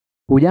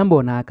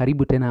Ujambo na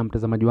karibu tena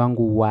mtazamaji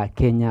wangu wa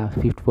Kenya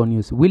 54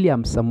 News.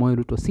 William Samoei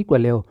Ruto siku ya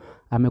leo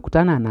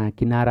amekutana na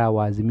kinara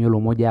wa Azimio la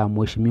Umoja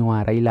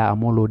Mheshimiwa Raila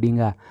Amolo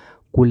Odinga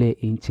kule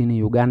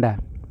nchini Uganda.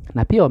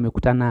 Na pia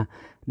wamekutana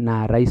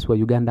na Rais wa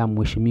Uganda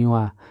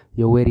Mheshimiwa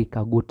Yoweri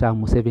Kaguta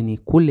Museveni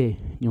kule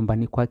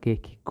nyumbani kwake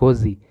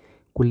Kikozi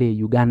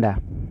kule Uganda.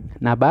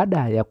 Na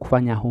baada ya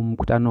kufanya huu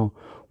mkutano,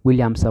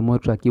 William Samoei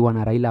Ruto akiwa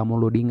na Raila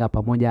Amolo Odinga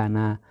pamoja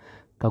na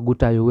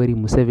Kaguta Yoweri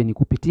Museveni,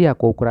 kupitia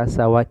kwa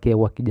ukurasa wake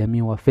wa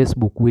kijamii wa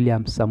Facebook,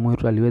 William Samoei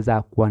Ruto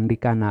aliweza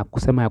kuandika na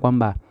kusema ya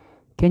kwamba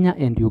Kenya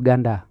and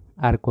Uganda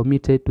are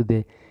committed to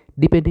the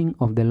deepening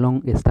of the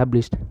long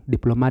established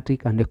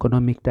diplomatic and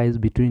economic ties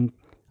between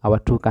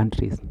our two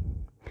countries.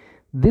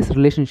 This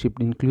relationship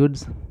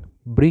includes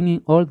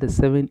bringing all the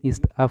 7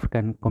 East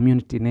African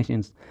community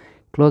nations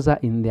closer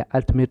in their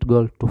ultimate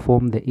goal to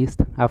form the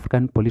East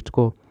African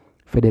Political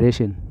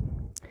Federation.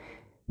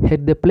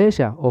 Had the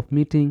pleasure of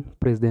meeting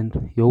President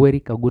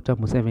Yoweri Kaguta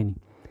Museveni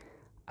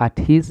at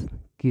his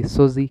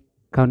Kisozi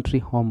country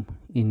home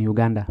in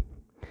Uganda.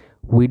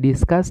 We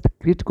discussed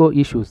critical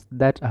issues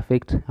that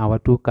affect our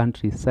two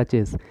countries, such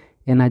as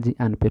energy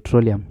and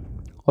petroleum.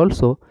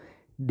 Also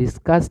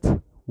discussed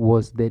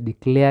was the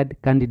declared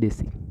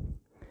candidacy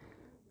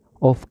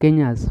of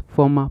Kenya's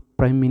former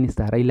Prime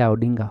Minister Raila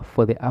Odinga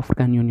for the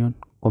African Union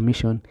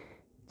Commission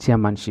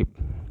chairmanship.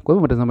 Kwa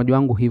hivyo mtazamaji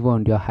wangu, hivyo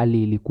ndio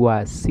hali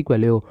ilikuwa siku ya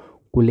leo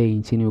kule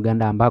nchini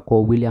Uganda,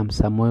 ambako William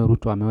Samoei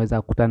Ruto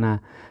ameweza kukutana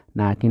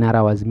na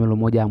kinara wa Azimio la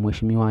Umoja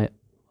Mheshimiwa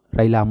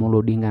Raila Amolo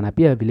Odinga, na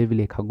pia vile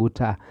vile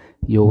Kaguta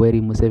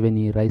Yoweri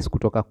Museveni, rais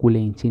kutoka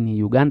kule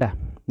nchini Uganda.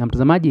 Na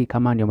mtazamaji,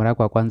 kama ndio mara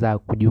yako ya kwanza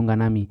kujiunga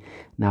nami,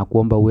 na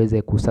kuomba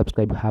uweze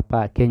kusubscribe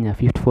hapa Kenya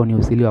 54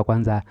 News ili wa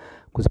kwanza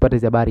kuzipata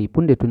hizo habari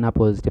punde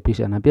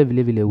tunapozichapisha, na pia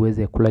vile vile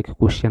uweze kulike,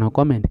 kushare na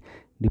comment,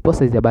 ndipo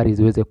hizo habari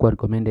ziweze kuwa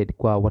recommended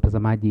kwa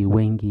watazamaji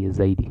wengi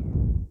zaidi.